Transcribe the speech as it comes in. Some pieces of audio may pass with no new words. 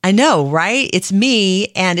I know, right? It's me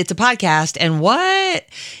and it's a podcast. And what?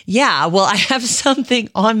 Yeah, well, I have something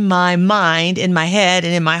on my mind, in my head,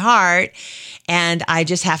 and in my heart, and I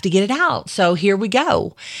just have to get it out. So here we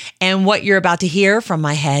go. And what you're about to hear from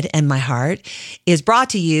my head and my heart is brought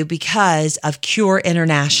to you because of Cure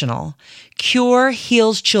International. Cure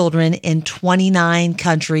heals children in 29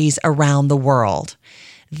 countries around the world.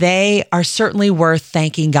 They are certainly worth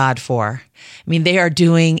thanking God for. I mean, they are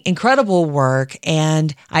doing incredible work,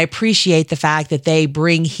 and I appreciate the fact that they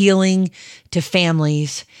bring healing to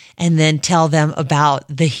families and then tell them about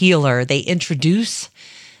the healer. They introduce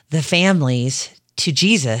the families to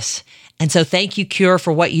Jesus. And so thank you, Cure,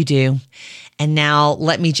 for what you do. And now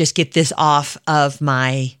let me just get this off of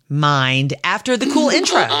my mind after the cool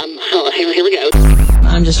intro. Here we go.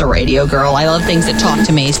 I'm just a radio girl. I love things that talk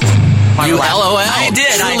to me. You LOL. I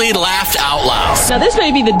did. Truly laughed out loud. Now, this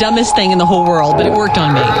may be the dumbest thing in the whole world, but it worked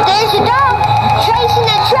on me. There's a dog chasing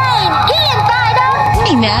a train. Get him, Fido.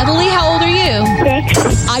 Hey, Natalie, how old are you?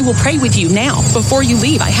 6. I will pray with you now. Before you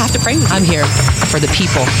leave, I have to pray with you. I'm here for the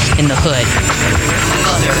people in the hood.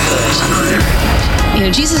 Motherhood. You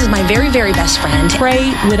know, Jesus is my very, very best friend.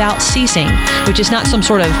 Pray without ceasing, which is not some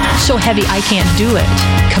sort of so heavy I can't do it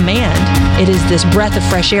command. It is this breath of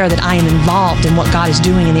fresh air that I am involved in what God is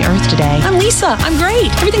doing in the earth today. I'm Lisa. I'm great.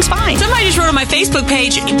 Everything's fine. Somebody just wrote on my Facebook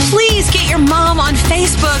page, please get your mom on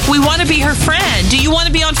Facebook. We want to be her friend. Do you want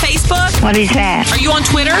to be on Facebook? What is that? Are you on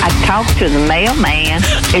Twitter? I talked to the mailman.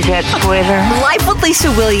 Is that Twitter? Life with Lisa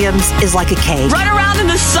Williams is like a cake. Run around in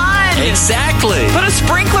the sun. Exactly. Put a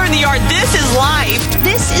sprinkler in the yard. This is life.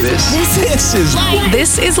 This is life.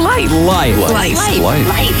 This is life. Life.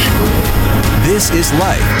 This is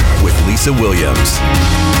Life with Lisa Williams.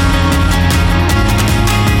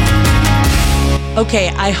 Okay,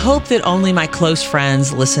 I hope that only my close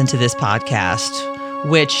friends listen to this podcast,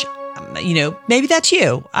 which, you know, maybe that's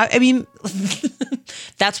you. I mean,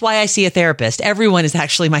 that's why I see a therapist. Everyone is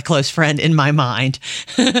actually my close friend in my mind.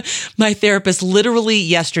 My therapist literally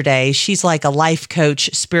yesterday, she's like a life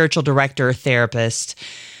coach, spiritual director, therapist,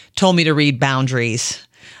 told me to read Boundaries,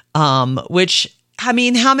 which, I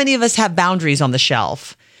mean, how many of us have boundaries on the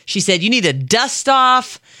shelf? She said, you need to dust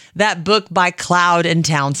off that book by Cloud and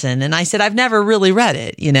Townsend. And I said, I've never really read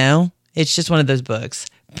it, you know? It's just one of those books.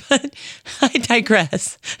 But I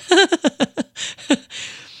digress.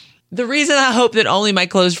 The reason I hope that only my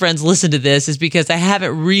close friends listen to this is because I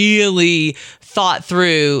haven't really thought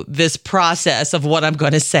through this process of what I'm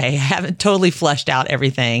going to say. I haven't totally fleshed out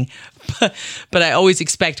everything, but I always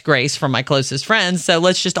expect grace from my closest friends. So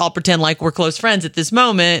let's just all pretend like we're close friends at this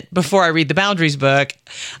moment before I read the Boundaries book,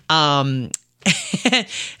 and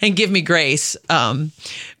give me grace.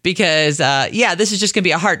 Because this is just going to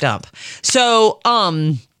be a heart dump. So,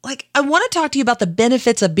 I want to talk to you about the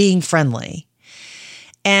benefits of being friendly.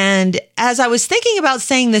 And as I was thinking about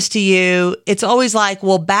saying this to you, it's always like,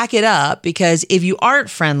 well, back it up, because if you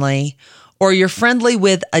aren't friendly, or you're friendly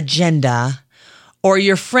with agenda, or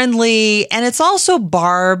you're friendly, and it's also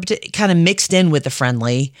barbed, kind of mixed in with the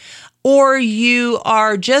friendly, or you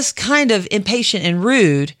are just kind of impatient and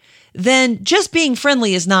rude, then just being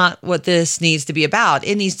friendly is not what this needs to be about.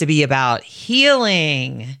 It needs to be about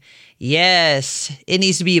healing. Yes, it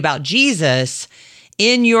needs to be about Jesus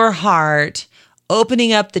in your heart,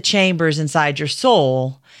 opening up the chambers inside your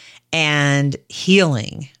soul and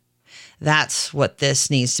healing. That's what this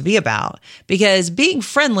needs to be about. Because being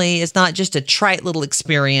friendly is not just a trite little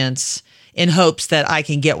experience in hopes that I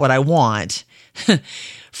can get what I want.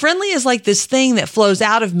 Friendly is like this thing that flows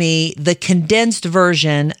out of me, the condensed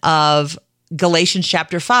version of Galatians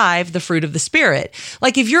chapter 5, the fruit of the Spirit.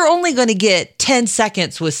 Like if you're only going to get 10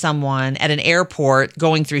 seconds with someone at an airport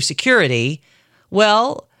going through security,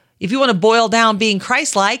 well, if you want to boil down being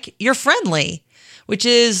Christ-like, you're friendly, which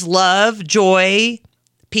is love, joy,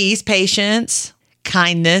 peace, patience,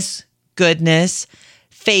 kindness, goodness,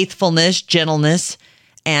 faithfulness, gentleness,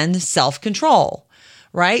 and self-control,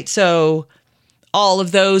 right? So all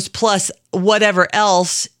of those plus whatever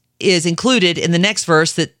else is included in the next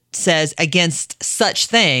verse that says against such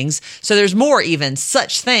things. So there's more even.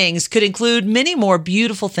 Such things could include many more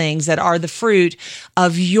beautiful things that are the fruit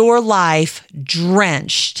of your life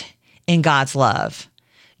drenched in God's love,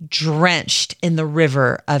 drenched in the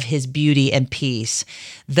river of his beauty and peace.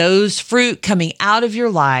 Those fruit coming out of your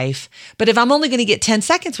life. But if I'm only going to get 10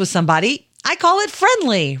 seconds with somebody, I call it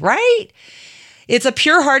friendly, right? It's a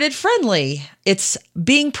pure-hearted friendly. It's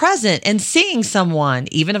being present and seeing someone,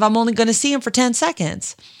 even if I'm only going to see him for 10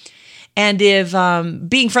 seconds. And if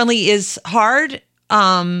being friendly is hard,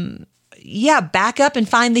 back up and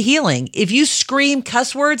find the healing. If you scream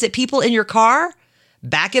cuss words at people in your car,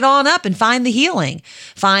 back it on up and find the healing.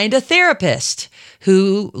 Find a therapist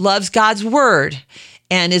who loves God's word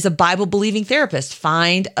and is a Bible-believing therapist.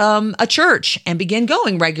 Find a church and begin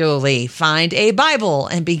going regularly. Find a Bible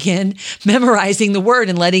and begin memorizing the word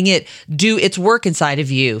and letting it do its work inside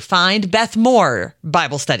of you. Find Beth Moore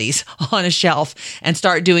Bible studies on a shelf and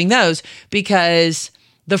start doing those, because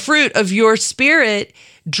the fruit of your spirit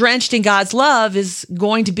drenched in God's love is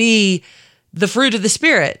going to be the fruit of the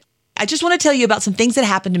Spirit. I just want to tell you about some things that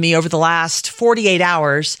happened to me over the last 48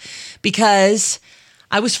 hours because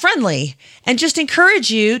I was friendly, and just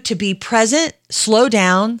encourage you to be present, slow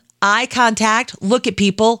down, eye contact, look at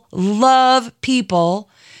people, love people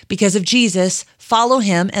because of Jesus, follow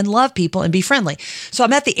him and love people and be friendly. So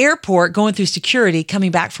I'm at the airport going through security,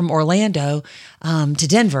 coming back from Orlando to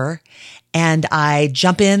Denver, and I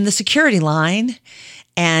jump in the security line.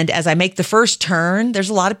 And as I make the first turn, there's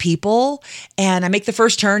a lot of people, and I make the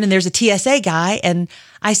first turn and there's a TSA guy, and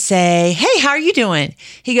I say, "Hey, how are you doing?"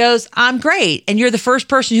 He goes, "I'm great. And you're the first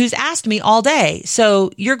person who's asked me all day.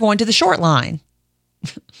 So you're going to the short line."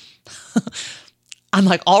 I'm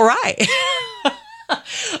like, "All right."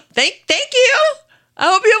 Thank you.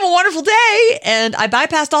 I hope you have a wonderful day. And I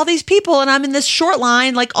bypassed all these people, and I'm in this short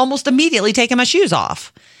line, like almost immediately taking my shoes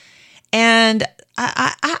off. And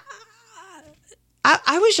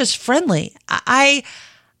I was just friendly. I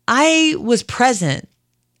was present.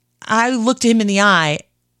 I looked him in the eye,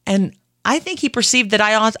 and I think he perceived that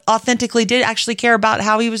I authentically did actually care about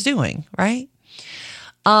how he was doing, right?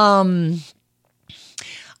 I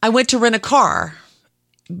went to rent a car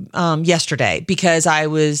yesterday because I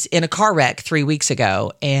was in a car wreck 3 weeks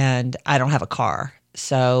ago, and I don't have a car.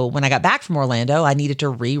 So when I got back from Orlando, I needed to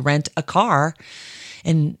re-rent a car,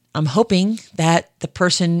 and I'm hoping that the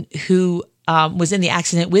person who was in the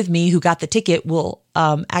accident with me, who got the ticket, will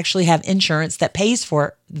actually have insurance that pays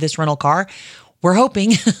for this rental car. We're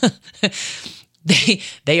hoping.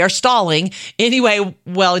 They are stalling. Anyway,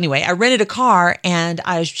 I rented a car, and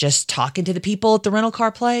I was just talking to the people at the rental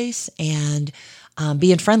car place and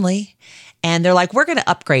being friendly. And they're like, "We're going to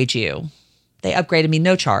upgrade you." They upgraded me,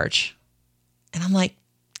 no charge. And I'm like,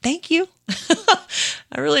 "Thank you."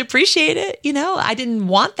 I really appreciate it. I didn't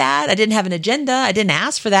want that. I didn't have an agenda. I didn't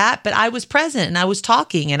ask for that, but I was present and I was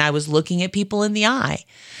talking and I was looking at people in the eye.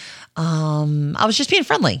 I was just being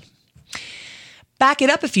friendly. Back it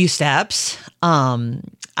up a few steps.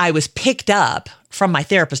 I was picked up from my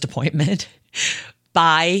therapist appointment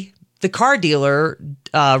by the car dealer,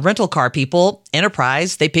 rental car people,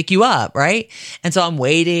 Enterprise. They pick you up, right? And so I'm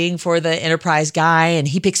waiting for the Enterprise guy, and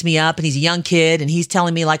he picks me up, and he's a young kid, and he's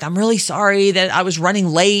telling me, like, "I'm really sorry that I was running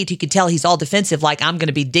late." You could tell he's all defensive, like I'm going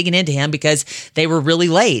to be digging into him because they were really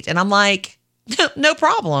late. And I'm like, "No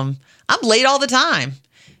problem. I'm late all the time.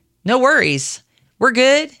 No worries. We're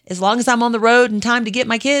good. As long as I'm on the road in time to get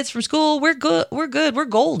my kids from school, we're good. We're good. We're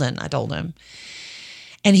golden," I told him.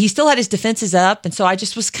 And he still had his defenses up. And so I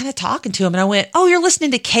just was kind of talking to him, and I went, "Oh, you're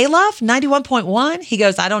listening to K-Love 91.1? He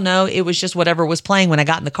goes, "I don't know. It was just whatever was playing when I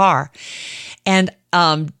got in the car." And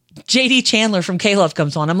JD Chandler from K-Love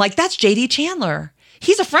comes on. I'm like, "That's JD Chandler.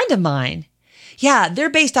 He's a friend of mine." "Yeah,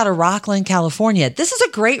 they're based out of Rockland, California. This is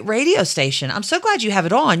a great radio station. I'm so glad you have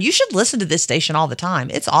it on. You should listen to this station all the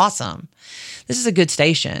time. It's awesome. This is a good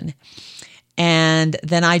station." And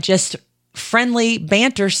then I just friendly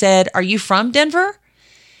banter said, "Are you from Denver?"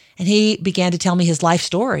 And he began to tell me his life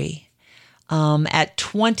story. At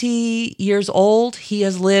 20 years old, he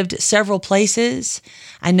has lived several places.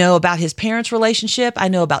 I know about his parents' relationship. I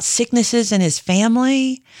know about sicknesses in his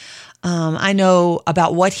family. I know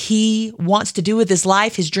about what he wants to do with his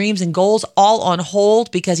life, his dreams and goals, all on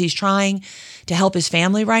hold because he's trying to help his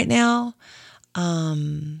family right now.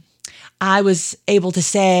 I was able to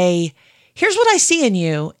say, "Here's what I see in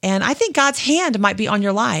you, and I think God's hand might be on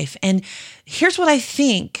your life. And here's what I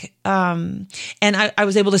think." And I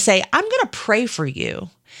was able to say, "I'm going to pray for you.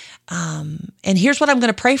 And here's what I'm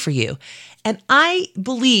going to pray for you." And I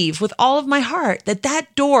believe with all of my heart that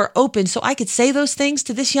that door opened so I could say those things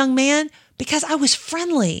to this young man because I was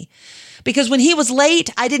friendly. Because when he was late,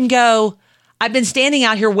 I didn't go, "I've been standing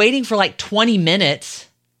out here waiting for like 20 minutes.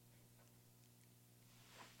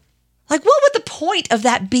 Like, what would the point of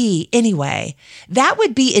that be anyway? That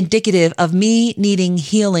would be indicative of me needing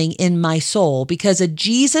healing in my soul, because a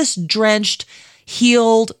Jesus-drenched,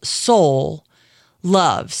 healed soul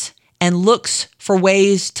loves and looks for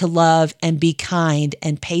ways to love and be kind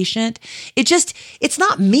and patient. It's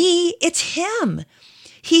not me, it's him.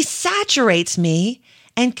 He saturates me,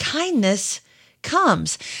 and kindness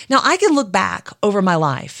comes. Now, I can look back over my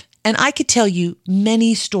life, and I could tell you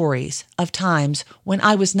many stories of times when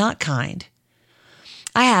I was not kind.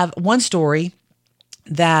 I have one story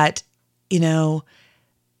that,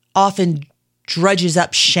 often drudges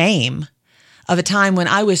up shame of a time when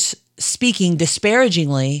I was speaking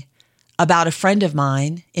disparagingly about a friend of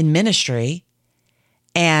mine in ministry,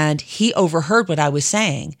 and he overheard what I was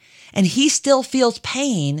saying. And he still feels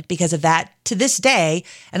pain because of that to this day,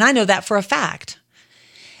 and I know that for a fact.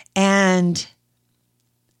 And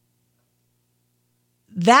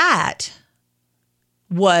that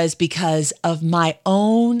was because of my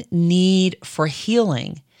own need for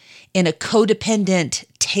healing in a codependent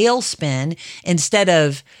tailspin. Instead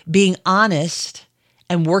of being honest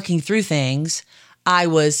and working through things, I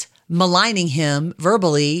was maligning him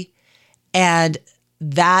verbally, and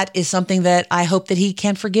that is something that I hope that he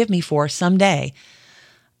can forgive me for someday.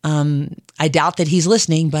 I doubt that he's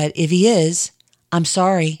listening, but if he is, I'm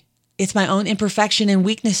sorry. It's my own imperfection and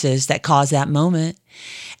weaknesses that caused that moment.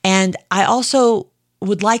 And I also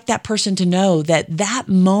would like that person to know that that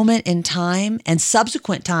moment in time and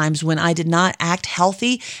subsequent times when I did not act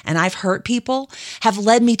healthy and I've hurt people have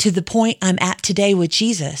led me to the point I'm at today with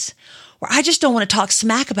Jesus, where I just don't want to talk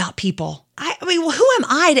smack about people. I mean, who am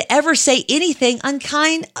I to ever say anything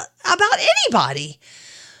unkind about anybody?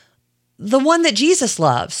 The one that Jesus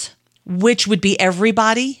loves, which would be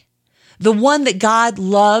everybody, the one that God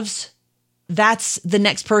loves, that's the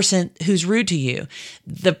next person who's rude to you.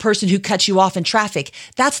 The person who cuts you off in traffic,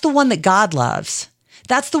 that's the one that God loves.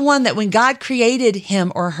 That's the one that when God created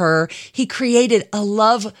him or her, he created a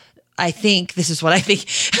love, I think, this is what I think,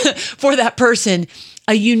 for that person,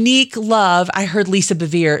 a unique love. I heard Lisa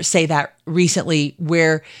Bevere say that recently,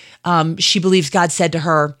 where she believes God said to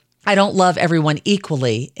her, I don't love everyone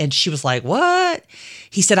equally. And she was like, what?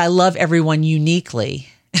 He said, I love everyone uniquely.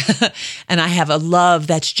 And I have a love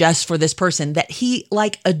that's just for this person, that he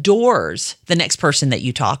adores the next person that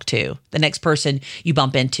you talk to, the next person you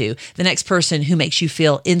bump into, the next person who makes you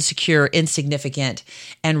feel insecure, insignificant,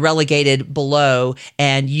 and relegated below,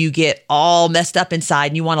 and you get all messed up inside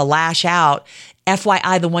and you want to lash out.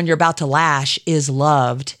 FYI, the one you're about to lash is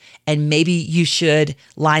loved. And maybe you should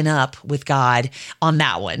line up with God on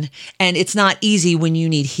that one. And it's not easy when you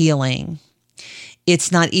need healing.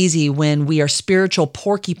 It's not easy when we are spiritual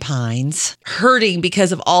porcupines hurting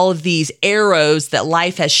because of all of these arrows that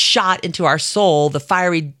life has shot into our soul, the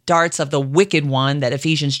fiery darts of the wicked one that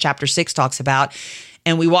Ephesians chapter 6 talks about.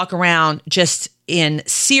 And we walk around just in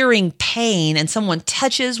searing pain, and someone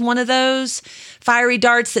touches one of those fiery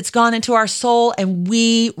darts that's gone into our soul, and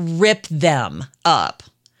we rip them up.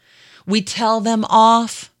 We tell them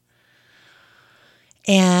off.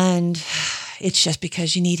 And it's just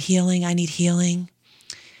because you need healing. I need healing.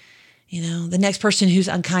 The next person who's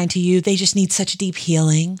unkind to you, they just need such deep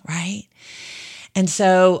healing, right? And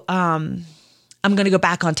so I'm going to go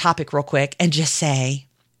back on topic real quick and just say,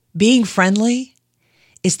 being friendly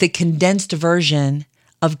is the condensed version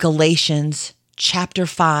of Galatians chapter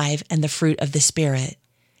 5 and the fruit of the Spirit.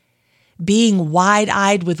 Being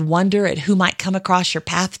wide-eyed with wonder at who might come across your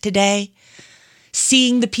path today,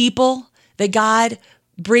 seeing the people that God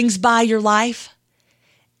brings by your life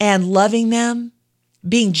and loving them,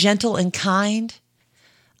 being gentle and kind.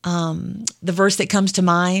 The verse that comes to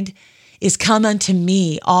mind is, come unto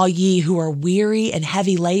me, all ye who are weary and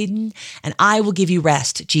heavy laden, and I will give you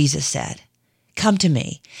rest, Jesus said. Come to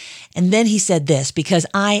me. And then he said this, because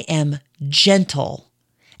I am gentle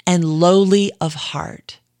and lowly of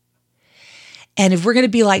heart. And if we're going to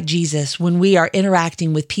be like Jesus, when we are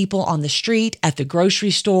interacting with people on the street, at the grocery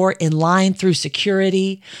store, in line through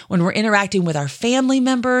security, when we're interacting with our family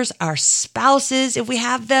members, our spouses, if we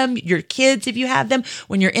have them, your kids, if you have them,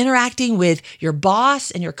 when you're interacting with your boss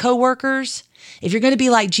and your coworkers, if you're going to be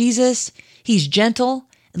like Jesus, he's gentle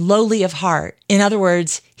and lowly of heart. In other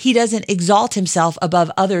words, he doesn't exalt himself above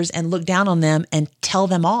others and look down on them and tell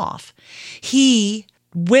them off. He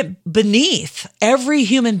went beneath every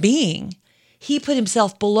human being. He put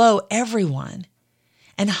himself below everyone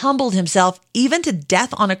and humbled himself even to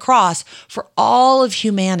death on a cross for all of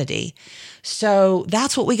humanity. So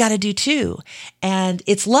that's what we got to do too. And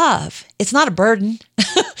it's love. It's not a burden.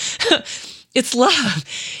 It's love.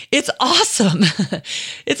 It's awesome.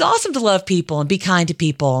 It's awesome to love people and be kind to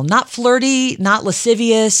people. Not flirty, not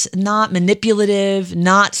lascivious, not manipulative,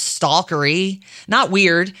 not stalkery, not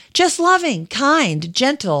weird, just loving, kind,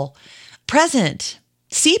 gentle, present.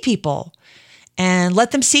 See people and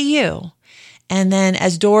let them see you. And then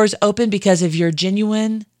as doors open because of your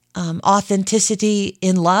genuine authenticity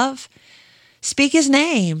in love, speak his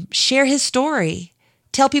name, share his story,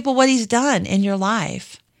 tell people what he's done in your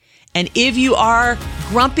life. And if you are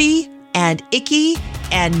grumpy and icky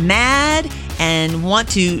and mad and want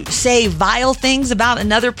to say vile things about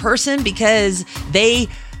another person because they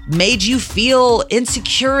made you feel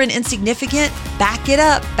insecure and insignificant, back it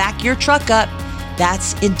up, back your truck up.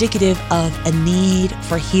 That's indicative of a need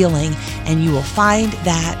for healing, and you will find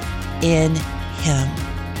that in Him.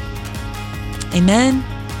 Amen.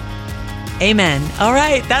 Amen. All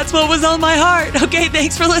right. That's what was on my heart. Okay.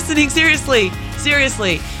 Thanks for listening. Seriously.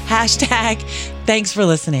 Hashtag thanks for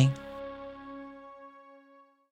listening.